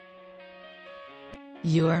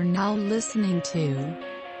You are now listening to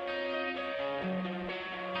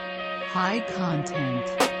High Content.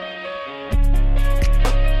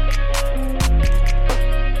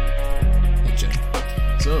 Hey, Jim.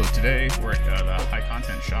 So today we're at the High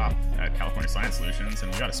Content shop at California Science Solutions,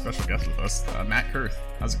 and we got a special guest with us, Matt Kirth.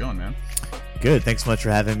 How's it going, man? Good. Thanks so much for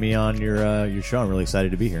having me on your show. I'm really excited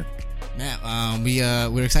to be here. Matt,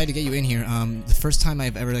 we're excited to get you in here. The first time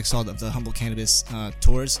I've ever saw the Humboldt Cannabis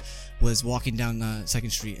tours was walking down 2nd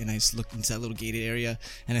Street, and I just looked into that little gated area,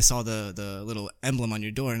 and I saw the little emblem on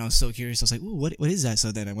your door, and I was so curious. I was like, "Ooh, what is that?"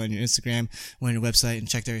 So then I went on your Instagram, went on your website, and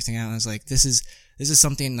checked everything out. And I was like, "This is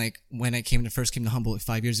something like when I first came to Humboldt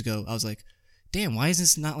 5 years ago. I was like, damn, why is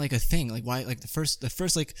this not like a thing? Like why like the first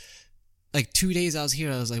like 2 days I was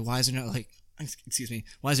here, I was like, why is there not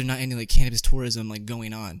any like cannabis tourism like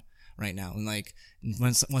going on right now?" And like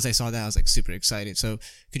once I saw that, I was like super excited. So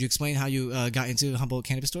could you explain how you got into Humboldt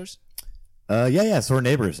cannabis stores? Yeah. So we're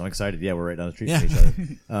neighbors. I'm excited. Yeah, we're right down the street Yeah. from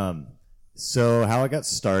each other. So how I got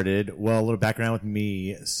started, well, a little background with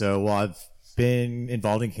me. So, I've been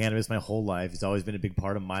involved in cannabis my whole life. It's always been a big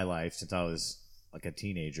part of my life since I was like a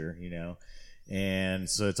teenager, And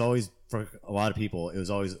so it's always, for a lot of people, it was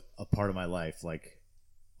always a part of my life, like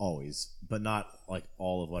always, but not like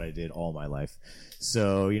all of what I did all my life.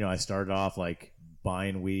 So, I started off like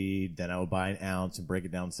buying weed, then I would buy an ounce and break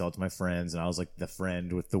it down and sell it to my friends, and I was like the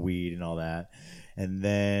friend with the weed and all that. And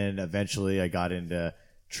then eventually I got into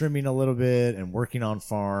trimming a little bit and working on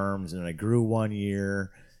farms, and I grew 1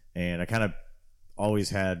 year, and I kind of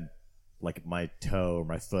always had like my toe or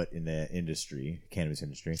my foot in the cannabis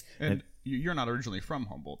industry. And you're not originally from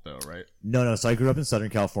Humboldt, though, right? No. So I grew up in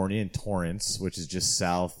Southern California in Torrance, which is just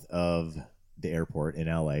south of the airport in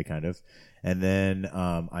LA, kind of. And then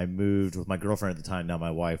I moved with my girlfriend at the time, now my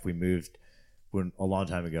wife. We moved a long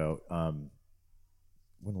time ago.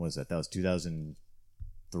 When was that? That was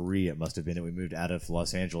 2003, it must have been. And we moved out of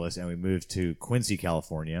Los Angeles, and we moved to Quincy,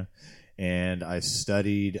 California. And I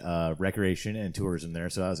studied recreation and tourism there.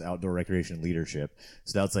 So that was outdoor recreation leadership.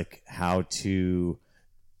 So that's like how to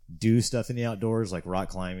do stuff in the outdoors, like rock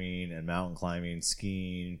climbing and mountain climbing,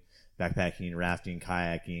 skiing, backpacking, rafting,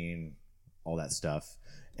 kayaking, all that stuff.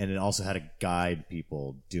 And it also had to guide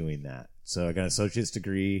people doing that. So I got an associate's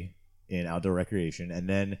degree in outdoor recreation. And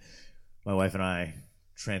then my wife and I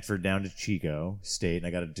transferred down to Chico State, and I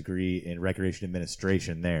got a degree in recreation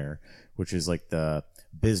administration there, which is like the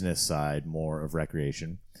business side more of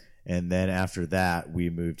recreation. And then after that, we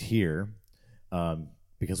moved here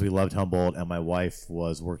because we loved Humboldt, and my wife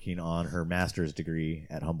was working on her master's degree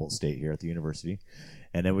at Humboldt State here at the university.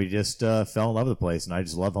 And then we just fell in love with the place, and I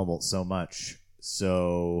just love Humboldt so much.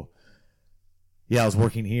 So, yeah, I was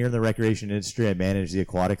working here in the recreation industry. I managed the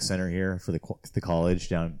aquatic center here for the college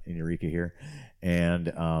down in Eureka here.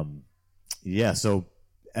 And, so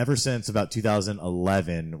ever since about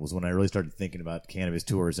 2011 was when I really started thinking about cannabis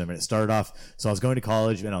tourism. And it started off, so I was going to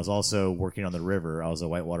college, and I was also working on the river. I was a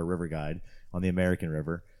whitewater river guide on the American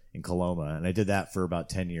River in Coloma. And I did that for about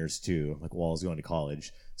 10 years too, like while I was going to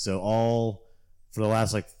college. So for the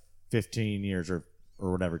last like 15 years or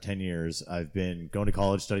whatever, 10 years, I've been going to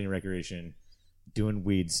college, studying recreation, doing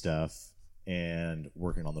weed stuff, and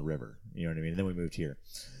working on the river. You know what I mean? And then we moved here.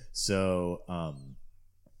 So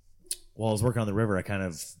while I was working on the river, I kind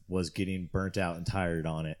of was getting burnt out and tired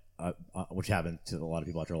on it, which happened to a lot of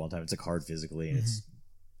people after a long time. It's like hard physically, and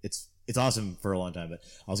it's awesome for a long time, but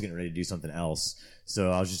I was getting ready to do something else.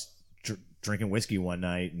 So I was just drinking whiskey one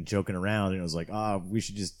night and joking around, and it was like, we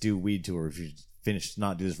should just do weed tours. We should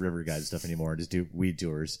not do this river guide stuff anymore, just do weed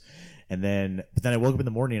tours. But then I woke up in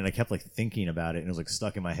the morning, and I kept like thinking about it, and it was like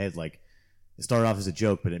stuck in my head. Like, it started off as a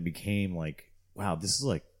joke, but it became like, wow, this is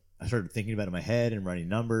like, I started thinking about it in my head and running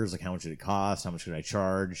numbers, like how much did it cost? How much could I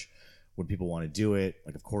charge? Would people want to do it?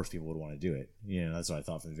 Like, of course people would want to do it. That's what I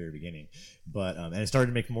thought from the very beginning. But, and it started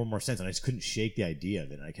to make more and more sense, and I just couldn't shake the idea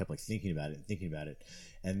of it. And I kept like thinking about it.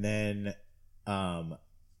 And then, and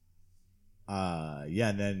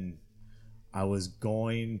then I was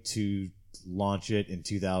going to launch it in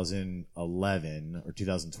 2011 or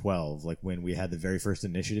 2012, like when we had the very first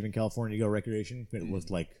initiative in California to go recreation. It looked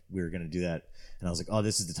like we were going to do that, and I was like, oh,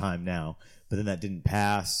 this is the time now. But then that didn't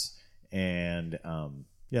pass, and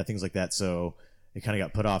things like that. So it kind of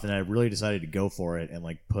got put off, and I really decided to go for it and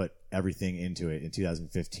like put everything into it in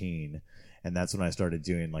 2015. And that's when I started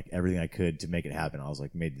doing like everything I could to make it happen. I was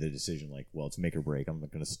like, made the decision like, well, it's make or break. I'm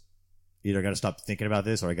going to either got to stop thinking about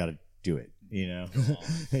this or I got to do it. you know. Go on.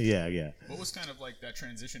 Yeah. What was kind of like that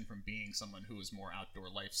transition from being someone who was more outdoor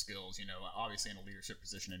life skills, obviously in a leadership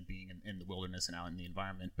position and being in the wilderness and out in the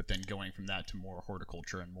environment, but then going from that to more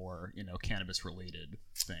horticulture and more, cannabis related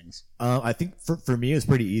things? I think for me it was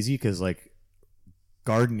pretty easy because like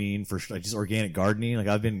gardening just organic gardening. Like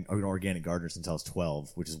I've been an organic gardener since I was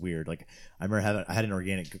 12, which is weird. Like I remember I had an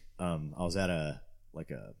organic. I was at a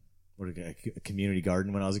community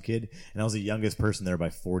garden when I was a kid, and I was the youngest person there by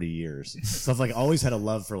 40 years. So I've like always had a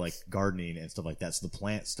love for like gardening and stuff like that. So the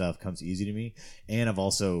plant stuff comes easy to me, and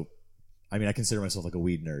I consider myself like a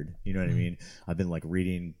weed nerd. You know what I mean? I've been like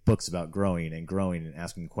reading books about growing and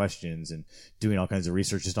asking questions and doing all kinds of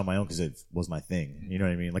research just on my own because it was my thing. You know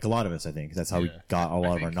what I mean? Like a lot of us, I think that's how we got a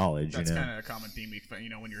lot of our knowledge. That's kind of a common theme.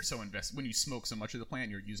 When you're so invested, when you smoke so much of the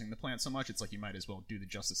plant, you're using the plant so much, it's like you might as well do the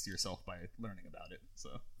justice to yourself by learning about it.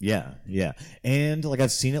 So yeah, and like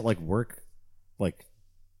I've seen it like work, like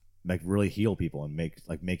really heal people and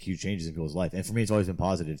make huge changes in people's life. And for me, it's always been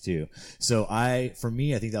positive too. So I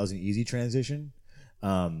think that was an easy transition.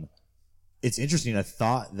 It's interesting. I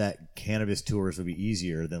thought that cannabis tours would be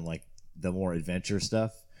easier than like the more adventure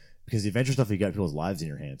stuff, because the adventure stuff, you got people's lives in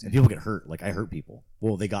your hands and people get hurt. Like I hurt people.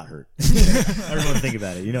 Well, they got hurt. I don't want to think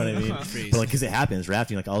about it. You know what I mean? But like, cause it happens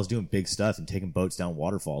rafting. Like I was doing big stuff and taking boats down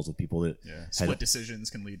waterfalls with people that split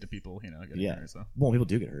decisions can lead to people, getting hurt. So. Well, people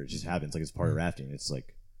do get hurt. It just happens. Like it's part of rafting. It's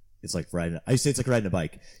like riding. I used to say it's like riding a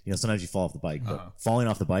bike. Sometimes you fall off the bike, but falling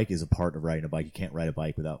off the bike is a part of riding a bike. You can't ride a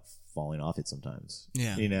bike without falling off it sometimes.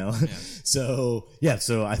 Yeah. So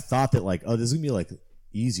I thought that like, oh, this is gonna be like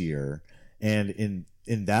easier, and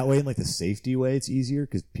in that way, in like the safety way, it's easier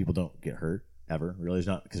because people don't get hurt ever. Really, it's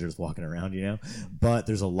not because they're just walking around, But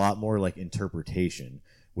there's a lot more like interpretation,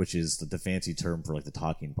 which is the fancy term for like the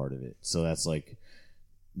talking part of it. So that's like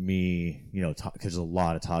me, because there's a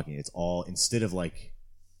lot of talking. It's all, instead of like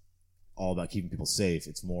all about keeping people safe,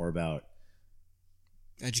 it's more about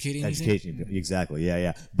educating people. Exactly.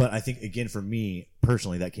 Yeah. But I think again, for me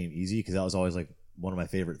personally, that came easy because that was always like one of my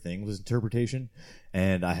favorite things was interpretation,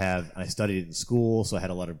 and I studied it in school, so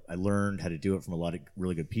I learned how to do it from a lot of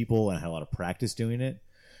really good people, and I had a lot of practice doing it.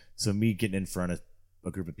 So me getting in front of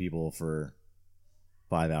a group of people for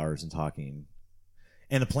 5 hours and talking,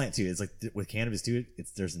 and the plant too, it's like with cannabis too,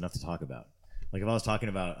 there's enough to talk about. Like if I was talking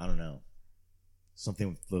about, I don't know,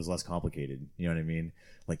 something that was less complicated, you know what I mean?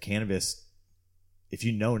 Like cannabis, if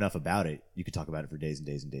you know enough about it, you could talk about it for days and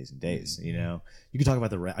days and days and days. You could talk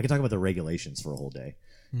about I could talk about the regulations for a whole day.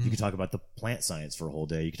 You could talk about the plant science for a whole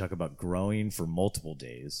day. You could talk about growing for multiple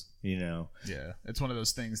days. Yeah, it's one of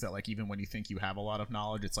those things that like even when you think you have a lot of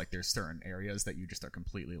knowledge, it's like there's certain areas that you just are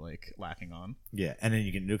completely like lacking on. Yeah, and then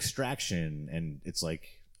you get into extraction, and it's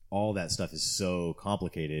like all that stuff is so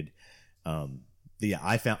complicated.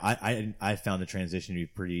 I found the transition to be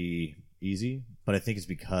pretty easy, but I think it's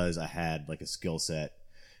because I had like a skill set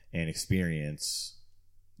and experience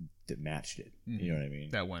that matched it. You know what I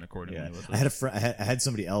mean? That went accordingly. Yeah. With I had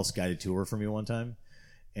somebody else guide a tour for me one time,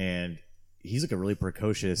 and he's like a really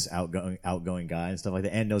precocious, outgoing guy and stuff like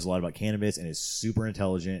that, and knows a lot about cannabis and is super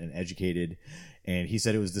intelligent and educated. And he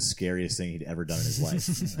said it was the scariest thing he'd ever done in his life.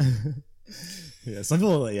 Yeah, some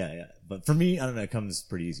people, yeah. But for me, I don't know, it comes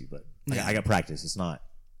pretty easy. But I got practice. It's not.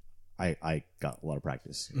 I got a lot of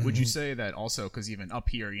practice. Would you say that also, because even up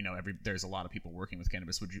here, there's a lot of people working with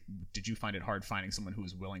cannabis. Did you find it hard finding someone who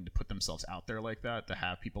was willing to put themselves out there like that, to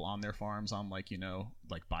have people on their farms on like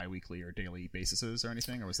bi-weekly or daily bases or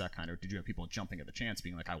anything? Or was that did you have people jumping at the chance,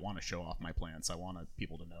 being like, I want to show off my plants, I want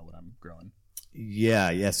people to know what I'm growing?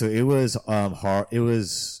 Yeah. So it was hard. It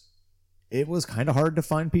was kind of hard to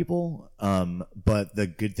find people. But the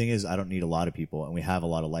good thing is I don't need a lot of people, and we have a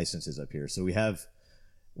lot of licenses up here. So we have.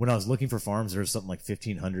 When I was looking for farms, there was something like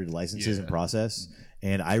 1,500 licenses in process,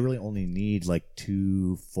 and I really only need like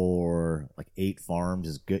 2 for like 8 farms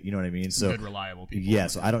is good. You know what I mean? So good, reliable people. Yeah,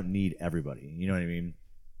 so I don't need everybody. You know what I mean?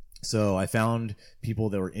 So I found people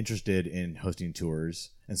that were interested in hosting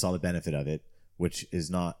tours and saw the benefit of it, which is it's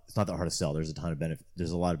not that hard to sell. There's a ton of benefit.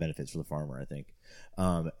 There's a lot of benefits for the farmer, I think.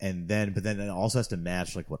 But then it also has to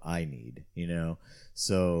match like what I need.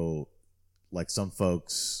 So like some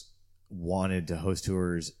folks wanted to host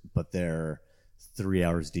tours, but they're 3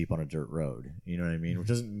 hours deep on a dirt road. You know what I mean? Which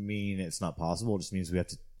doesn't mean it's not possible. It just means we have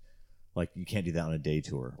to, like, you can't do that on a day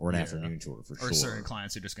tour or an afternoon tour for sure. Or certain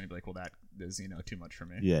clients are just going to be like, well, that is, too much for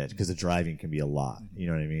me. Yeah, because the driving can be a lot. You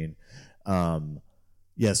know what I mean?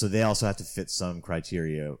 Yeah, so they also have to fit some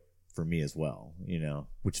criteria for me as well,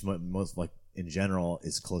 which most, like, in general,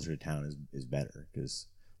 is closer to town is better, because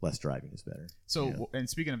less driving is better. So, you know? and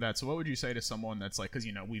speaking of that, so what would you say to someone that's like, because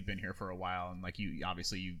we've been here for a while, and like you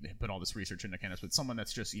put all this research into cannabis, but someone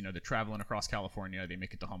that's just they're traveling across California, they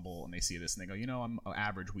make it to Humboldt, and they see this, and they go, I'm an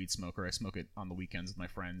average weed smoker. I smoke it on the weekends with my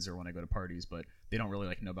friends or when I go to parties, but they don't really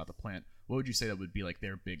like know about the plant. What would you say that would be like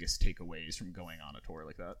their biggest takeaways from going on a tour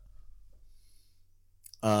like that?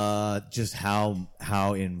 Just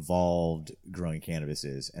how involved growing cannabis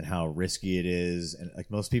is and how risky it is, and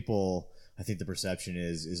like most people, I think the perception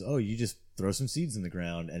is oh, you just throw some seeds in the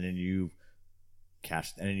ground and then you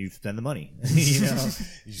cash and then you spend the money. You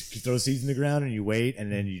just throw seeds in the ground and you wait,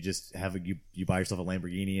 and then you just have you buy yourself a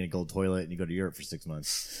Lamborghini and a gold toilet and you go to Europe for 6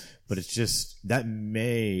 months. But it's just that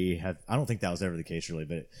may have, I don't think that was ever the case really,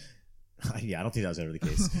 but yeah, I don't think that was ever the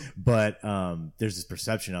case. But there's this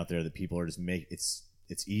perception out there that people are just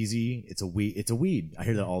it's easy. It's a weed. I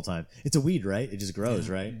hear that all the time. It's a weed, right? It just grows,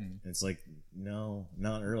 right? And it's like, no,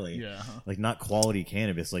 not really. Yeah. Like not quality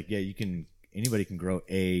cannabis. Like, yeah, anybody can grow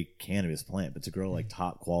a cannabis plant, but to grow like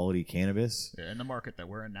top quality cannabis. Yeah, in the market that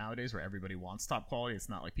we're in nowadays where everybody wants top quality, it's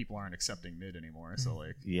not like people aren't accepting mid anymore. So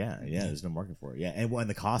like, yeah, there's no market for it. Yeah. And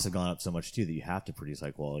the costs have gone up so much too that you have to produce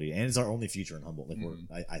high quality. And it's our only future in Humboldt.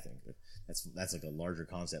 Like I think that's like a larger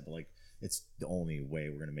concept, but like, it's the only way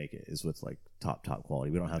we're going to make it is with like top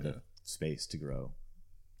quality. We don't have the space to grow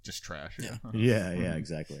just trash. Yeah,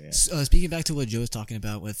 exactly. Yeah. Speaking back to what Joe was talking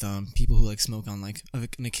about with people who like smoke on like an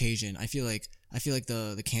occasion, I feel like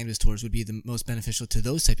the cannabis tours would be the most beneficial to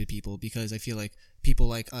those type of people, because I feel like people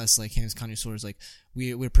like us, like cannabis connoisseurs, like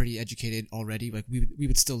we're pretty educated already. Like we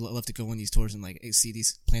would still love to go on these tours and like see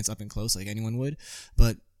these plants up and close like anyone would,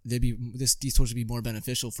 but these tours would be more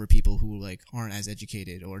beneficial for people who like aren't as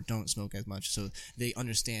educated or don't smoke as much, so they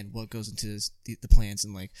understand what goes into the plants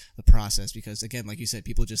and like the process. Because again, like you said,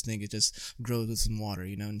 people just think it just grows with some water,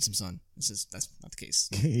 and some sun. That's not the case.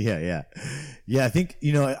 Yeah. I think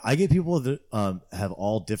I get people that have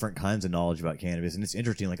all different kinds of knowledge about cannabis, and it's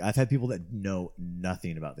interesting. Like I've had people that know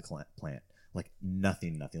nothing about the plant, like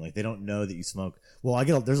nothing. Like they don't know that you smoke. Well,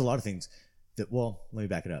 there's a lot of things. Let me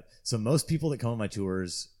back it up. So most people that come on my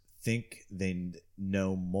tours think they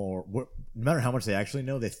know more. No matter how much they actually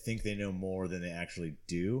know, they think they know more than they actually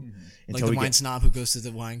do. Like the wine snob who goes to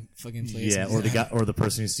the wine fucking place. Yeah, or the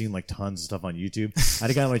person who's seen like tons of stuff on YouTube. I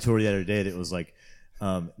had a guy on my tour the other day that was like,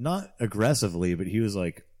 not aggressively, but he was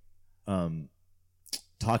like, talking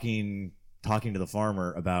to the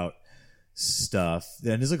farmer about stuff.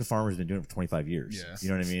 And it's like a farmer's been doing it for 25 years. Yeah. You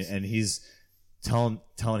know what I mean? And he's telling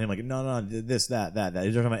him like, no, this, that.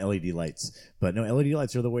 He's talking about LED lights, but no, LED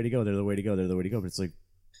lights are the way to go. They're the way to go. But it's like,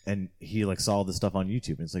 and he like saw this stuff on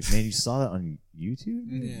YouTube, and it's like, man, you saw that on YouTube?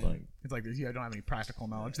 Yeah. Like, it's like I don't have any practical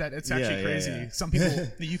knowledge. That it's actually crazy. Yeah. Some people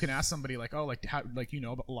that you can ask somebody like, oh, like how, like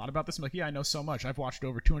a lot about this. I'm like, yeah, I know so much. I've watched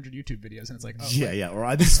over 200 YouTube videos, and it's like, oh, yeah. Or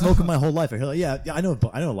I've been smoking my whole life. I hear like, yeah, I know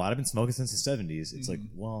a lot. I've been smoking since the 70s. It's like,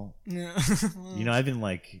 well, I've been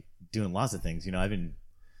like doing lots of things. I've been.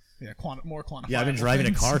 Yeah, more quantifiable. Yeah, I've been driving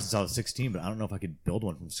a car since I was 16, but I don't know if I could build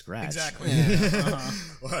one from scratch. Exactly.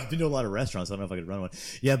 Well, I've been to a lot of restaurants. I don't know if I could run one.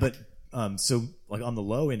 Yeah, but so like on the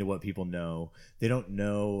low end of what people know, they don't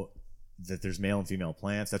know that there's male and female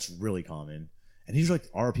plants. That's really common. And these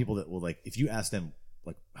are people that will like, if you ask them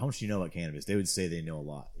like, how much do you know about cannabis? They would say they know a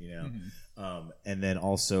lot. And then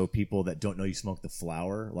also people that don't know you smoke the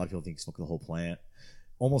flower. A lot of people think you smoke the whole plant.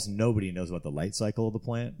 Almost nobody knows about the light cycle of the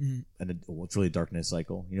plant, and it's really a darkness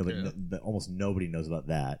cycle, but almost nobody knows about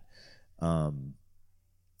that.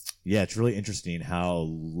 Yeah, it's really interesting how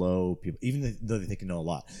low people, even though they think they know a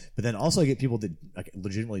lot, but then also I get people that like,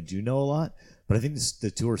 legitimately do know a lot. But I think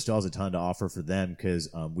the tour still has a ton to offer for them, because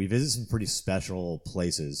we visit some pretty special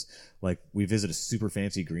places. Like we visit a super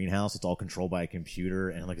fancy greenhouse. It's all controlled by a computer,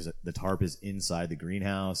 and like the tarp is inside the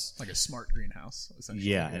greenhouse, like a smart greenhouse, essentially.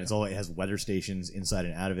 Yeah, and it has weather stations inside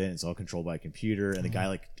and out of it. And it's all controlled by a computer, and the guy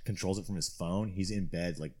like controls it from his phone. He's in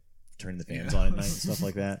bed like turning the fans on at night and stuff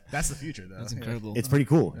like that. That's the future, though. That's incredible. It's pretty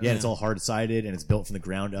cool. Yeah, and it's all hard sided, and it's built from the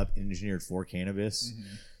ground up, engineered for cannabis.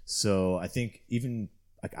 So I think even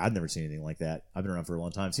like I've never seen anything like that. I've been around for a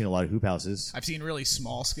long time. I've seen a lot of hoop houses. I've seen really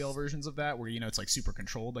small scale versions of that where it's like super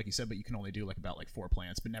controlled, like you said, but you can only do like about like 4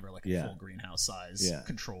 plants, but never like a full greenhouse size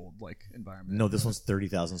controlled like environment. No, this one's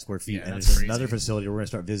 30,000 square feet, and there's crazy. Another facility we're going to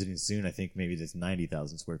start visiting soon. I think maybe that's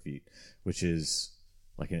 90,000 square feet, which is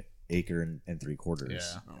like an acre and 3/4. Yeah.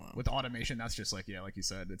 Oh, wow. With automation, that's just like, like you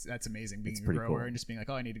said, that's amazing. Being it's a grower cool. and just being like,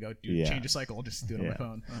 oh, I need to go change a cycle. I'll just do it on my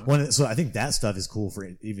phone. Well, so I think that stuff is cool for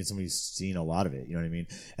even somebody who's seen a lot of it. You know what I mean?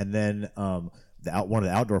 And then one of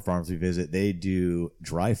the outdoor farms we visit, they do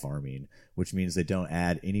dry farming, which means they don't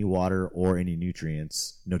add any water or any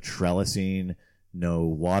nutrients. No trellising, no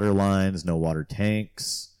water lines, no water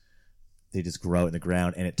tanks. they just grow in the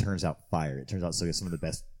ground, and it turns out fire. It turns out so it's some of the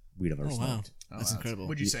best weed I've ever Oh wow, smoked. that's incredible.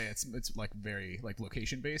 Would you say it's like very like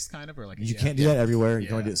location based kind of, or like You can't do that everywhere. You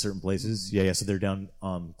can only Yeah. do it at certain places. Yeah. So they're down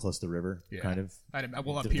close to the river, Yeah. kind of.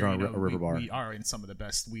 Well, up They're here, on you a know, river bar. we are in some of the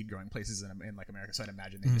best weed growing places in like America, so I'd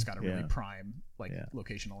imagine they just got a really Yeah. prime like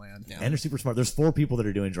locational land. Yeah. And they're super smart. There's 4 people that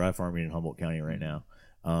are doing dry farming in Humboldt County right now.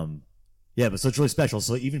 Yeah, but so it's really special.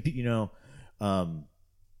 So even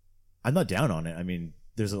I'm not down on it. I mean,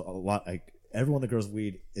 there's a lot like everyone that grows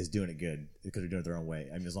weed is doing it good because they're doing it their own way.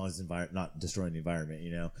 I mean, as long as it's not destroying the environment,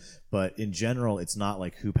 But in general, it's not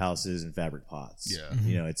like hoop houses and fabric pots.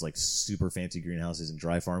 Yeah. It's like super fancy greenhouses and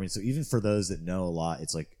dry farming. So even for those that know a lot,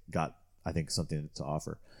 it's like got I think something to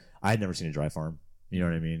offer. I had never seen a dry farm. You know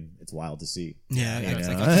what I mean? It's wild to see. Yeah, You it's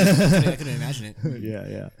know? like, I couldn't imagine it.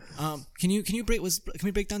 Yeah. Can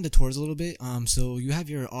we break down the tours a little bit? So you have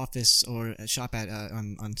your office or a shop at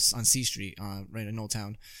on C Street, right in Old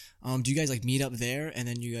Town. Do you guys like meet up there and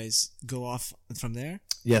then you guys go off from there?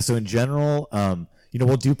 Yeah, so in general,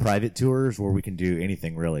 we'll do private tours where we can do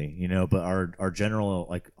anything really, but our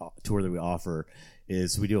general tour that we offer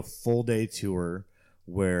is we do a full day tour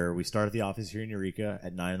where we start at the office here in Eureka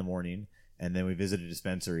at 9 a.m. and then we visit a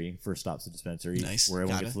dispensary. First stop's a dispensary Nice. where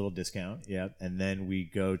everyone Got gets it. a little discount. Yeah, and then we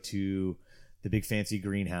go to the big fancy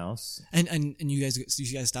greenhouse. And you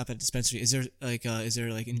guys stop at a dispensary. Is there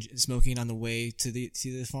smoking on the way to the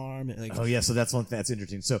farm? Like, Oh yeah, so that's one thing that's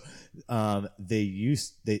interesting. So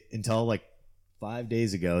they until like 5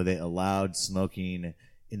 days ago they allowed smoking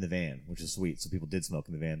in the van, which is sweet. So people did smoke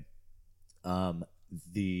in the van.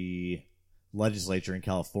 The legislature in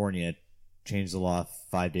California changed the law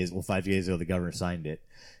 5 days. Well, 5 days ago the governor signed it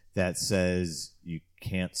that says you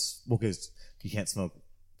can't smoke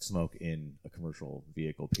in a commercial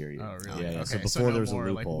vehicle. Period. Oh, really? Yeah. Okay. So before no there was a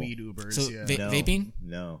more, loophole. like weed Ubers. So yeah. vaping?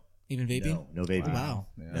 No. Even vaping? No vaping. Wow.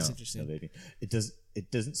 Yeah. That's No, interesting. No vaping. It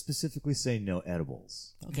doesn't specifically say no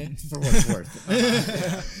edibles. Okay. For what it's worth.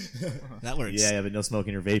 That works. Yeah, but no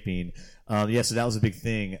smoking or vaping. So that was a big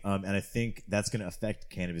thing, and I think that's going to affect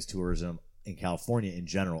cannabis tourism in California in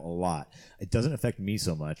general a lot. It doesn't affect me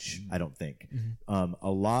so much, I don't think. A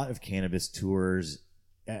lot of cannabis tours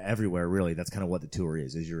everywhere, really, that's kind of what the tour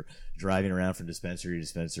is you're driving around from dispensary to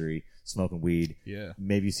dispensary, smoking weed. Yeah.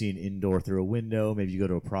 Maybe you see an indoor through a window, maybe you go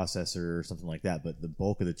to a processor or something like that, but the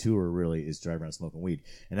bulk of the tour really is driving around smoking weed.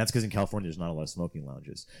 And that's because in California there's not a lot of smoking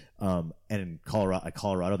lounges. And in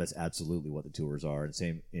Colorado, that's absolutely what the tours are. And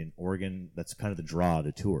same in Oregon, that's kind of the draw of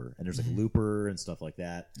the tour. And there's like Looper and stuff like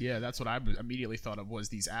that. Yeah, that's what I immediately thought of was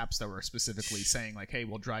these apps that were specifically saying like, hey,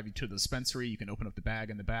 we'll drive you to the dispensary. You can open up the bag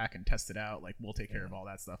in the back and test it out. Like, we'll take care of all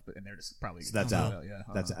that stuff. And they're just probably So that's out. Yeah,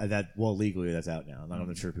 That's well, legally that's out now. I'm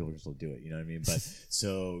not sure if people can still do it. You know what I mean? But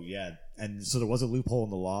so yeah, and so there was a loophole in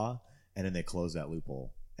the law, and then they closed that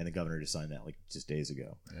loophole, and the governor just signed that like just days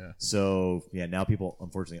ago. Yeah. So yeah, now people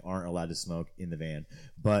unfortunately aren't allowed to smoke in the van,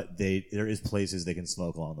 but there is places they can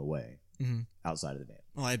smoke along the way outside of the van.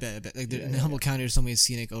 Oh, I bet. Like in Humboldt County, there's so many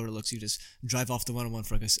scenic overlooks. You just drive off the 101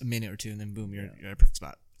 for like a minute or two, and then boom, you're at a perfect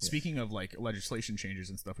spot. Speaking of like legislation changes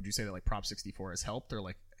and stuff, would you say that like Prop 64 has helped or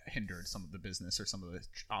like hindered some of the business or some of the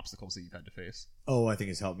obstacles that you've had to face? Oh, I think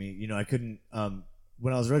it's helped me. I couldn't.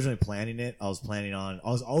 When I was originally planning it, I was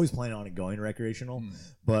always planning on it going recreational,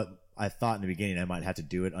 but I thought in the beginning I might have to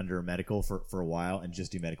do it under a medical for a while and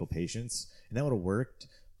just do medical patients, and that would have worked,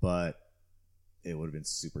 but it would have been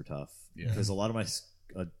super tough because a lot of my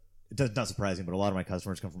it's not surprising, but a lot of my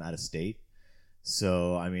customers come from out of state.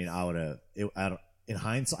 So I mean, in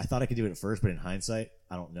hindsight, I thought I could do it at first, but in hindsight,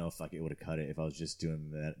 I don't know if it would have cut it if I was just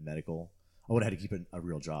doing medical. I would have had to keep it a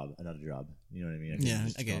real job, another job. You know what I mean?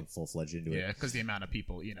 I get it. Full fledged into it. Yeah, because the amount of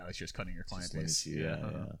people, it's just cutting your client base. Yeah.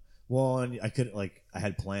 Well, and I could I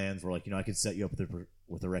had plans where I could set you up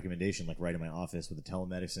with a recommendation right in my office with the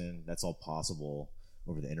telemedicine. That's all possible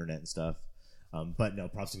over the internet and stuff. But no,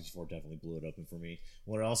 Prop 64 definitely blew it open for me.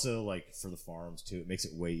 What also for the farms too, it makes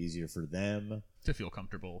it way easier for them to feel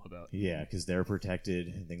comfortable about. Yeah, because they're protected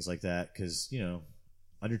and things like that. Because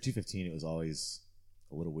under 215, it was always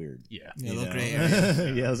a little weird. Yeah, a little gray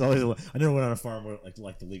area. Yeah, it was always. I never went on a farm where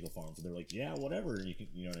like the legal farms where they're like, yeah, whatever, and you can,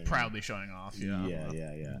 what I mean? Proudly showing off. Yeah.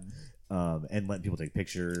 And letting people take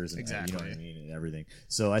pictures and exactly. You know what I mean, and everything.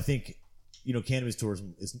 So I think cannabis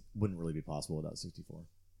tourism wouldn't really be possible without 64.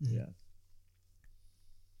 Mm-hmm. Yeah.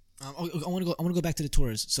 I want to go back to the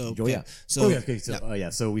tours. So yeah. So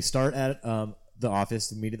So we start at the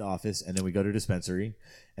office, meet at the office, and then we go to a dispensary,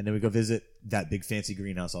 and then we go visit that big fancy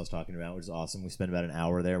greenhouse I was talking about, which is awesome. We spend about an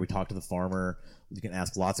hour there. We talk to the farmer. You can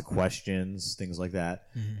ask lots of questions, things like that,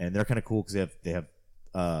 and they're kind of cool because they have.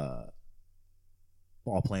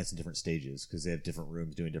 all plants in different stages because they have different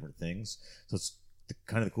rooms doing different things. So it's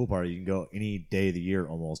kind of the cool part. You can go any day of the year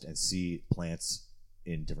almost and see plants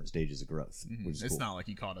in different stages of growth, which is It's cool. not like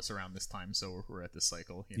you caught us around this time, so we're at this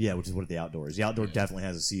cycle. Yeah, which is what the outdoor is. The outdoor definitely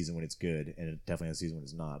has a season when it's good, and it definitely has a season when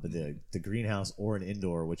it's not. But the greenhouse or an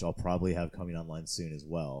indoor, which I'll probably have coming online soon as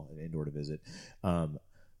well, an indoor to visit.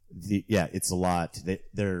 It's a lot.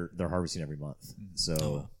 They're harvesting every month,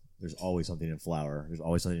 so there's always something in flower. There's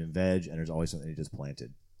always something in veg, and there's always something they just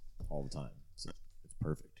planted all the time. So it's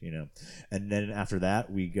perfect, And then after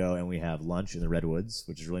that, we go and we have lunch in the redwoods,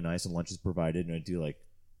 which is really nice, and lunch is provided. And I do like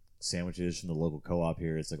sandwiches from the local co-op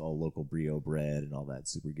here. It's like all local brio bread and all that,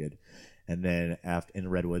 super good. And then after in the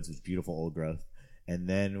redwoods, it's beautiful old growth. And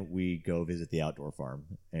then we go visit the outdoor farm,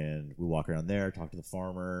 and we walk around there, talk to the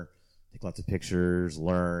farmer, take lots of pictures,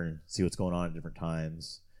 learn, see what's going on at different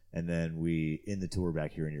times. And then we end the tour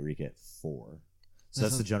back here in Eureka at 4. So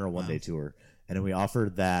that's the general one-day tour. And then we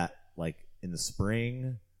offer that like in the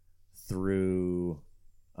spring through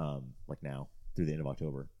like now, through the end of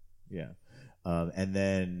October. Yeah. And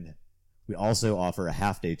then we also offer a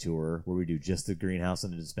half-day tour where we do just the greenhouse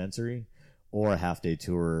and the dispensary, or a half-day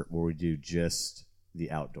tour where we do just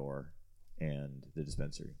the outdoor and the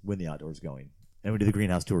dispensary when the outdoor is going. And we do the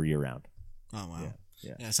greenhouse tour year-round. Oh, wow.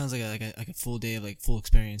 Yeah. It sounds like a full day of like full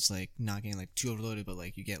experience, like not getting like too overloaded, but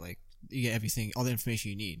like you get everything, all the information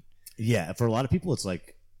you need. Yeah, for a lot of people, it's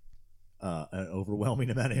like an overwhelming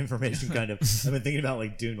amount of information. Kind of. I've been thinking about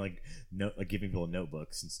like doing like giving people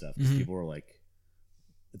notebooks and stuff. Because people are like,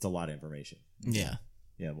 it's a lot of information. Yeah.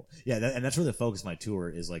 Yeah. Well, yeah. And that's where the focus of my tour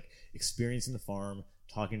is, like experiencing the farm,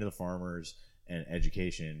 talking to the farmers, and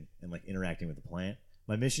education, and like interacting with the plant.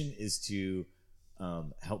 My mission is to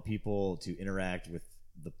help people to interact with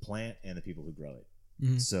the plant and the people who grow it.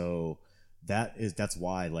 Mm-hmm. So that's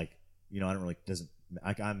why, like, I don't really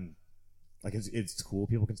I'm like it's cool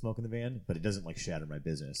people can smoke in the van, but it doesn't like shatter my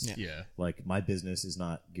business. Yeah. Like my business is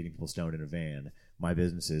not getting people stoned in a van. My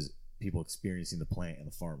business is people experiencing the plant and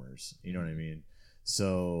the farmers. You know what I mean?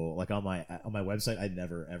 So like on my website, I'd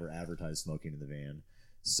never ever advertise smoking in the van.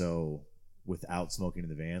 So without smoking in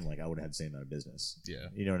the van, like I would have had the same amount of business. Yeah.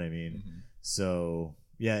 You know what I mean? Mm-hmm. So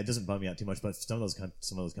yeah, it doesn't bum me out too much, but some of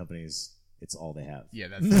those companies, it's all they have. Yeah,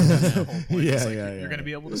 that's the whole point. Yeah, it's like yeah, you're going to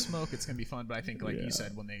be able to smoke. It's going to be fun. But I think, like you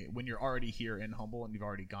said, when you're already here in Humboldt and you've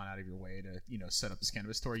already gone out of your way to set up this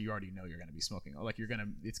cannabis store, you already know you're going to be smoking. Like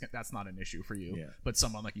that's not an issue for you. Yeah. But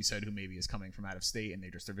someone like you said who maybe is coming from out of state and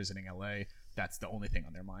they're visiting LA, that's the only thing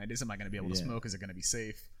on their mind is, am I going to be able to smoke? Is it going to be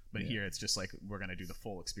safe? But here it's just like we're going to do the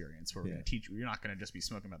full experience. Where we're going to teach you. You're not going to just be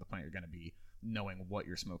smoking about the plant. You're going to be knowing what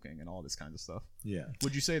you're smoking and all this kind of stuff. Yeah.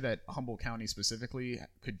 Would you say that Humboldt County specifically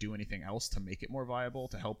could do anything else to make it more viable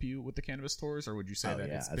to help you with the cannabis tours, or would you say that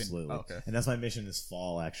it's been absolutely. Okay. And that's my mission this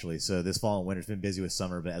fall, actually. So this fall and winter, it's been busy with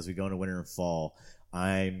summer, but as we go into winter and fall,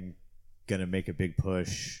 I'm gonna make a big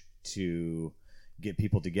push to get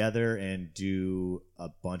people together and do a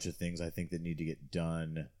bunch of things I think that need to get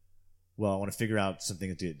done. Well, I want to figure out some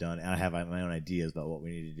things to get done, and I have my own ideas about what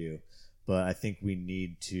we need to do. But I think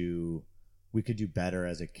we could do better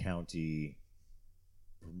as a county,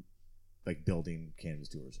 like building cannabis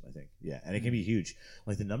tourism. I think, and it can be huge.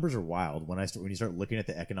 Like the numbers are wild when you start looking at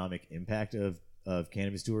the economic impact of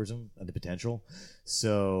cannabis tourism and the potential.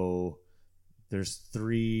 So there's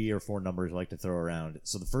 3 or 4 numbers I like to throw around.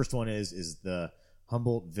 So the first one is the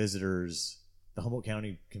Humboldt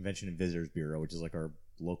County Convention and Visitors Bureau, which is like our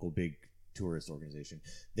local big tourist organization.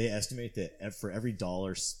 They estimate that for every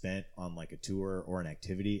 $1 spent on like a tour or an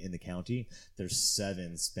activity in the county, there's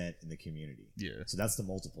 7 spent in the community. Yeah. So that's the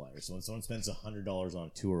multiplier. So when someone spends $100 on a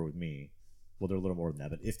tour with me, well, they're a little more than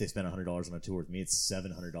that, but if they spend $100 on a tour with me, it's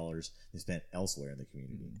 $700 they spent elsewhere in the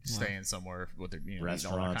community. Staying somewhere with their restaurants,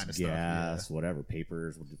 all that kind of gas, stuff. whatever,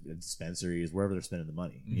 papers, dispensaries, wherever they're spending the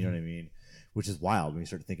money. You know what I mean? Which is wild when you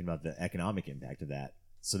start thinking about the economic impact of that.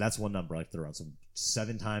 So that's one number I like to throw around. So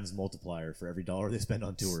 7 times multiplier for every $1 they spend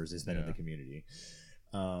on tours, they spend in the community.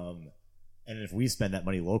 And if we spend that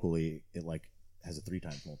money locally, it like has a 3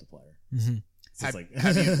 times multiplier. Mm-hmm. So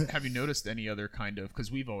have you noticed any other kind of, because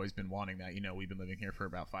we've always been wanting that, we've been living here for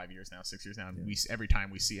about 5 years now, 6 years now, and every time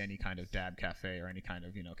we see any kind of dab cafe or any kind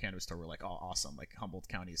of cannabis store, we're like, oh, awesome, like Humboldt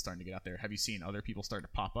County is starting to get out there. Have you seen other people start to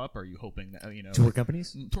pop up? Or are you coping that tour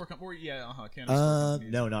companies? Cannabis store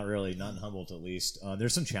companies? No, not really, not in Humboldt at least.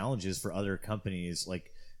 There's some challenges for other companies,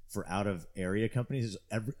 like for out of area companies.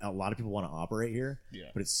 A lot of people want to operate here,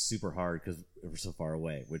 but it's super hard because we're so far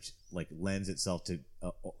away, which like lends itself to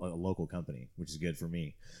a local company, which is good for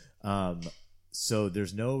me. So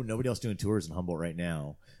there's nobody else doing tours in Humboldt right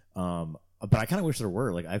now. but I kind of wish there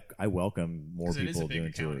were. Like I welcome more 'Cause it is a people big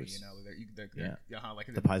doing county, tours. you know,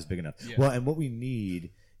 like The pie's big enough. Yeah. Well, and what we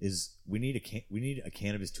need is we need a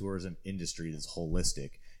cannabis tourism industry that's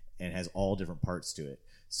holistic and has all different parts to it.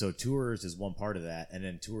 So tours is one part of that, and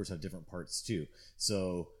then tours have different parts too.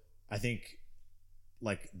 So I think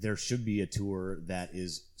like there should be a tour that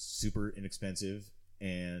is super inexpensive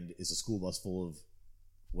and is a school bus full of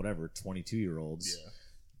whatever 22-year-olds.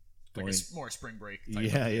 Yeah. Like more spring break.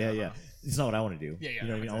 Type Yeah, of, yeah. It's not what I want to do. Yeah, yeah, You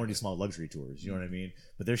know what I mean? I want to do small luxury tours. You know what I mean?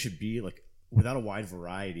 But there should be like, without a wide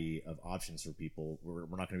variety of options for people, we're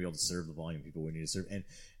not going to be able to serve the volume of people we need to serve.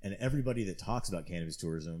 And everybody that talks about cannabis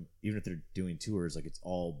tourism, even if they're doing tours, like it's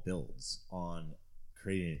all builds on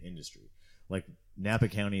creating an industry. Like Napa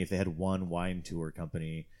County, if they had one wine tour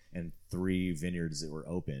company and 3 vineyards that were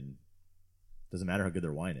open, doesn't matter how good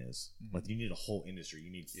their wine is. Mm-hmm. Like you need a whole industry. You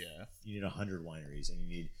need 100 wineries, and you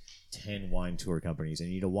need 10 wine tour companies, and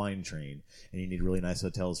you need a wine train, and you need really nice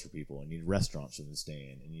hotels for people, and you need restaurants for them to stay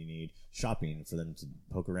in, and you need shopping for them to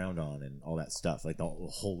poke around on, and all that stuff. Like the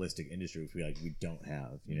holistic industry, which we don't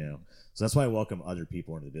have, you know. So that's why I welcome other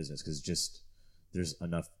people into the business, because just there's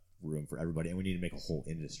enough room for everybody, and we need to make a whole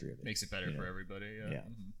industry of it. Makes it better for everybody. Yeah.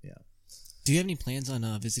 Yeah. Do you have any plans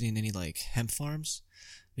on visiting any like hemp farms?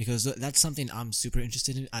 Because that's something I'm super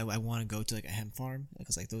interested in. I want to go to like a hemp farm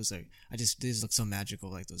because like these look so magical,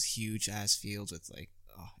 like those huge ass fields with like,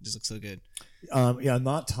 oh, it just looks so good. Yeah, I'm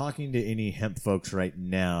not talking to any hemp folks right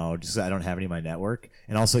now, just 'cause I don't have any in my network.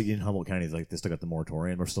 And also in Humboldt County, like they still got the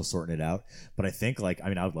moratorium. We're still sorting it out. But I think I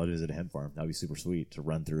would love to visit a hemp farm. That would be super sweet to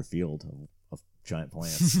run through a field of giant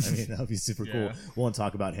plants. I mean, that would be super cool. We'll want to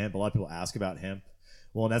talk about hemp. A lot of people ask about hemp.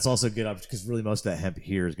 Well, and that's also good because really most of that hemp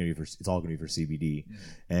here is going to be it's all going to be for CBD,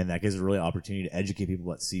 and that gives a really opportunity to educate people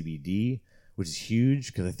about CBD, which is huge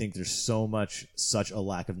because I think there's such a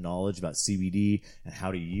lack of knowledge about CBD and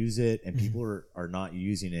how to use it, and people are not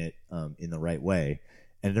using it in the right way,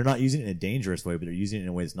 and they're not using it in a dangerous way, but they're using it in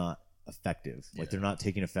a way that's not effective. Like they're not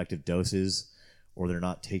taking effective doses, or they're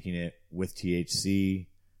not taking it with THC.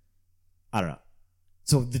 I don't know.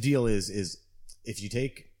 So the deal is if you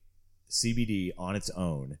take CBD on its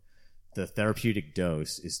own, the therapeutic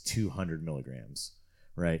dose is 200 milligrams,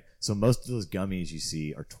 right? So most of those gummies you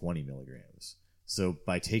see are 20 milligrams. So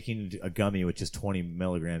by taking a gummy with just 20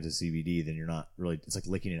 milligrams of CBD, then you're not really, it's like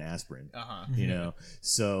licking an aspirin, you know?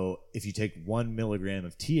 So if you take 1 milligram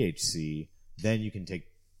of THC, then you can take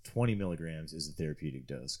 20 milligrams is the therapeutic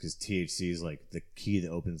dose because THC is like the key that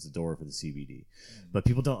opens the door for the CBD. But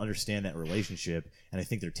people don't understand that relationship, and I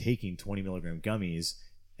think they're taking 20 milligram gummies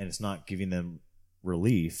and it's not giving them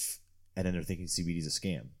relief, and then they're thinking CBD is a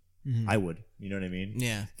scam. I would, you know what I mean?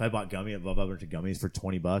 Yeah. If I bought a bunch of gummies for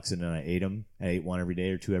 $20 and then I ate them, I ate one every day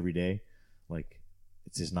or 2 every day, like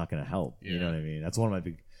it's just not going to help. You know what I mean? That's one of my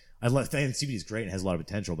big. And CBD is great and has a lot of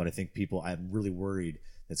potential, but I think I'm really worried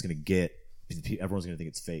that's going to get. Everyone's going to think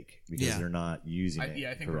it's fake because they're not using it.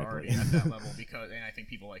 I think correctly. we're already at that level and I think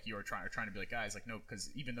people like you are trying to be like, guys, like, no, because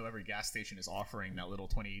even though every gas station is offering that little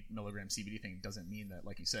 20 milligram CBD thing, doesn't mean that,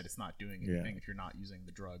 like you said, it's not doing anything if you're not using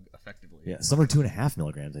the drug effectively. Yeah, some are 2.5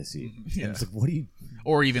 milligrams. I see. And it's like, what do you?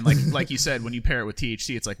 Or even like you said, when you pair it with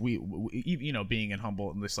THC, it's like we you know, being in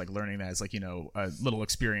Humboldt and just like learning that is like, you know, a little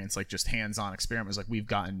experience, like just hands-on experiments. Like we've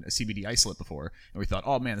gotten a CBD isolate before, and we thought,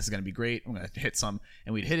 oh man, this is gonna be great. I'm gonna hit some,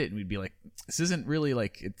 and we'd hit it, and we'd be like, this isn't really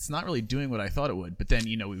like, it's not really doing what I thought it would. But then,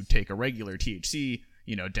 you know, we would take a regular THC,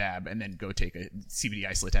 you know, dab, and then go take a CBD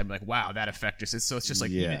isolate dab, and be like, wow, that effect just is. So it's just like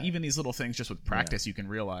even these little things, just with practice, you can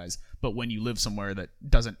realize. But when you live somewhere that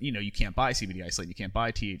doesn't, you know, you can't buy CBD isolate, you can't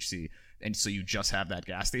buy THC, and so you just have that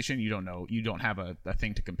gas station, you don't have a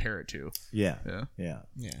thing to compare it to. Yeah.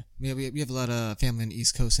 We have a lot of family on the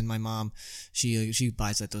East Coast, and my mom, she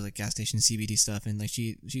buys like those like gas station CBD stuff, and like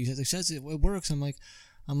she says it works.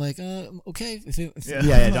 I'm like, okay. If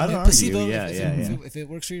placebo, if it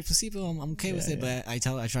works for your placebo, I'm okay with it. But I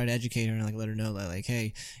try to educate her and like let her know that like,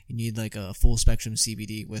 hey, you need like a full spectrum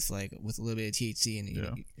CBD with a little bit of THC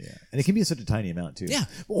and and it can be such a tiny amount too. Yeah,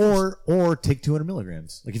 or take 200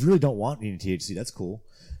 milligrams. Like if you really don't want any THC, that's cool.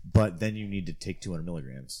 But then you need to take 200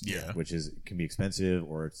 milligrams. Which can be expensive,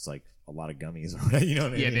 or it's like a lot of gummies. You know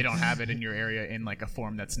what I mean? Yeah, they don't have it in your area in like a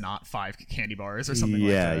form that's not 5 candy bars or something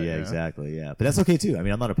like that. Yeah, exactly. Yeah, but that's okay too. I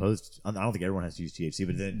mean, I'm not opposed. I don't think everyone has to use THC,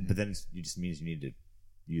 but then it just means you need to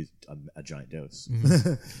use a giant dose.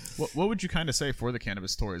 What would you kind of say for the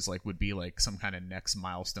cannabis tours like would be like some kind of next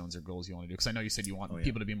milestones or goals you want to do? Because I know you said you want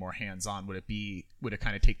people to be more hands-on. Would it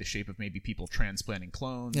kind of take the shape of maybe people transplanting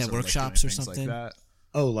clones? Yeah, or workshops like or something like that?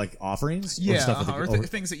 Oh, like offerings? Yeah, or stuff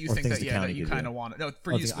things that you think that you kind of want. No,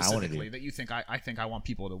 for you specifically, that you think I think I want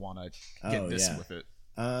people to want to get this with it.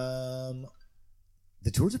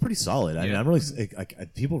 The tours are pretty solid. I mean, I'm really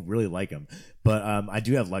people really like them, but I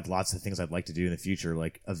do have like lots of things I'd like to do in the future,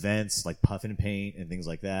 like events, like puff and paint and things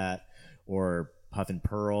like that, or puff and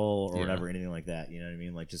pearl or whatever, anything like that. You know what I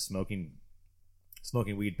mean? Like just smoking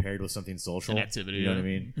weed paired with something social, an activity. You know what I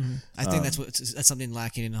mean? Mm-hmm. I think that's something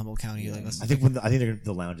lacking in Humboldt County. Like, I think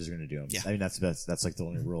the lounges are going to do them. Yeah. I mean, that's like the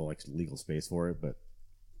only real like legal space for it, but.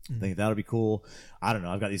 I think that'll be cool. I don't know.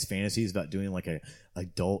 I've got these fantasies about doing like a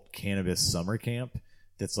adult cannabis summer camp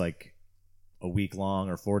that's like a week long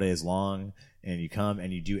or 4 days long, and you come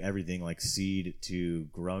and you do everything like seed to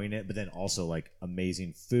growing it, but then also like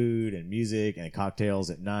amazing food and music and cocktails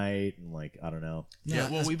at night and like I don't know. Yeah,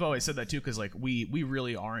 well, we've always said that too because like we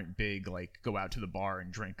really aren't big like go out to the bar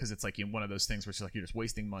and drink because it's like one of those things where it's like you're just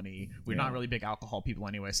wasting money. We're not really big alcohol people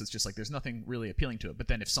anyway, so it's just like there's nothing really appealing to it. But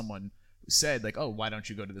then if someone said like, oh, why don't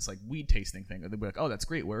you go to this like weed tasting thing? They'd be like, oh, that's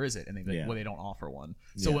great, where is it? And they'd be like, well, they don't offer one.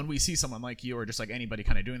 So when we see someone like you or just like anybody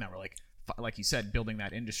kind of doing that, we're like you said, building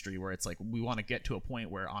that industry where it's like we want to get to a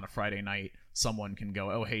point where on a Friday night someone can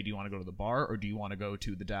go, oh, hey, do you want to go to the bar or do you want to go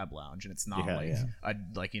to the dab lounge? And it's not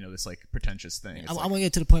this like pretentious thing. I want to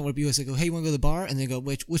get to the point where people say, go, hey, you want to go to the bar? And they go,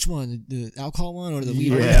 which one, the alcohol one or the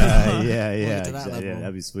weed one?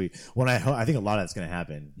 That'd be sweet. I think a lot of that's going to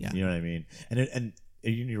happen. You know what I mean? And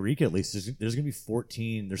in Eureka, at least, there's going to be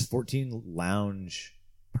 14 lounge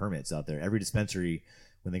permits out there. Every dispensary,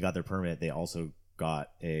 when they got their permit, they also got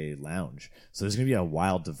a lounge. So there's going to be a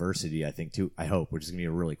wild diversity, I think, too. I hope, which is going to be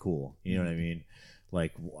really cool. You know what I mean?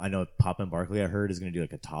 Like, I know Pop and Barkley, I heard, is going to do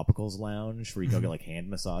like a topicals lounge where you go get like hand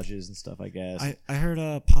massages and stuff, I guess. I heard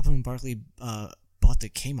Pop and Barkley bought the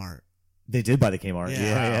Kmart. They did buy the Kmart.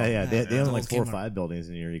 Yeah. They own like 4 or 5 buildings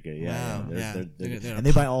in Eureka. And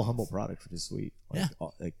they buy all Humboldt products, which is sweet.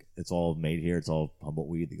 Like it's all made here. It's all Humboldt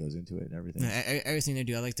weed that goes into it and everything. Everything they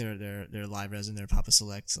do. I like their live resin, their Papa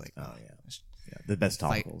Selects. Like the best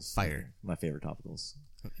topicals. Fire. My favorite topicals.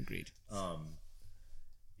 Agreed.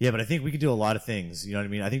 Yeah, but I think we could do a lot of things. You know what I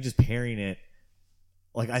mean? I think just pairing it.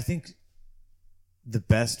 Like I think the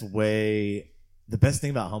best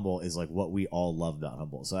thing about Humboldt is like what we all love about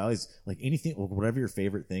Humboldt. So I always like anything, whatever your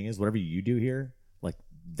favorite thing is, whatever you do here, like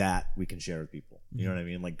that we can share with people. You know what I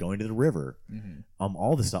mean? Like going to the river,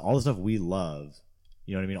 all the stuff we love.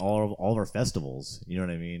 You know what I mean? All of our festivals. You know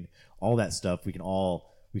what I mean? All that stuff we can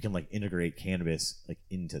like integrate cannabis like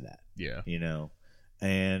into that. Yeah. You know,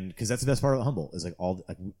 and because that's the best part about Humboldt is like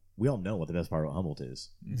we all know what the best part about Humboldt is.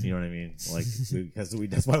 You know what I mean? Like,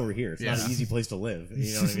 that's why we're here. It's not an easy place to live.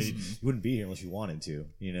 You know what I mean? You wouldn't be here unless you wanted to,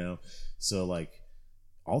 you know? So, like,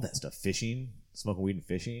 all that stuff, fishing, smoking weed and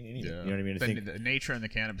fishing, anything. You know what I mean? The nature and the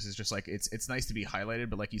cannabis is just like, it's nice to be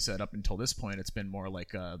highlighted, but like you said, up until this point, it's been more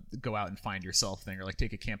like a go out and find yourself thing or like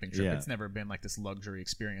take a camping trip. It's never been like this luxury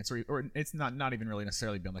experience or it's not even really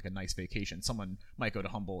necessarily been like a nice vacation. Someone might go to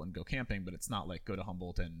Humboldt and go camping, but it's not like go to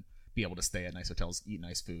Humboldt and be able to stay at nice hotels, eat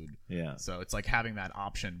nice food. Yeah. So it's like having that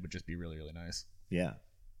option would just be really, really nice. Yeah.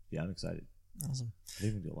 Yeah, I'm excited. Awesome. I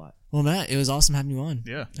think we can do a lot. Well, Matt, it was awesome having you on.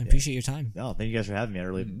 Yeah. I appreciate your time. No, thank you guys for having me.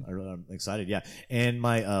 I'm excited. Yeah. And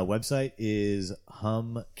my website is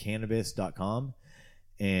humcannabis.com.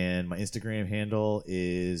 And my Instagram handle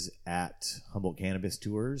is at Humboldt Cannabis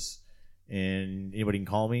Tours. And anybody can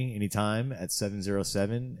call me anytime at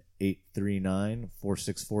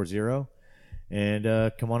 707-839-4640. And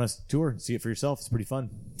come on a tour and see it for yourself. It's pretty fun.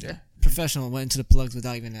 Yeah. Professional went into the plugs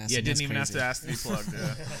without even asking. Yeah, didn't even have to ask to be plugged.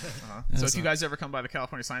 Yeah. So if you guys ever come by the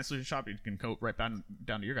California Science Solution shop, you can go right down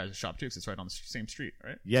to your guys' shop too, because it's right on the same street,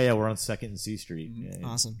 right? Yeah, we're on 2nd and C Street.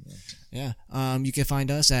 Awesome. Yeah. You can find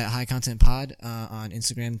us at High Content Pod on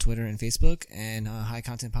Instagram, Twitter, and Facebook, and High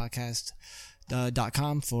Content Podcast.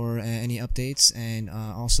 .com for any updates, and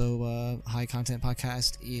also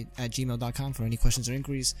highcontentpodcast at gmail.com for any questions or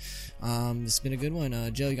inquiries. It's been a good one.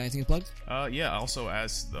 Joe, you got anything to plug? Yeah, also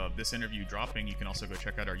as this interview dropping, you can also go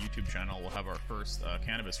check out our YouTube channel. We'll have our first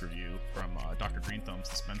cannabis review from Dr. Green Thumb's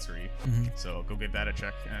dispensary. So go give that a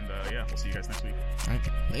check, and yeah, we'll see you guys next week. All right,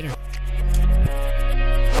 later.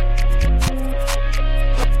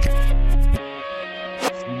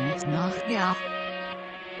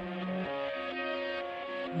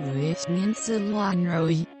 Wyśmiency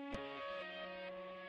Lanroi.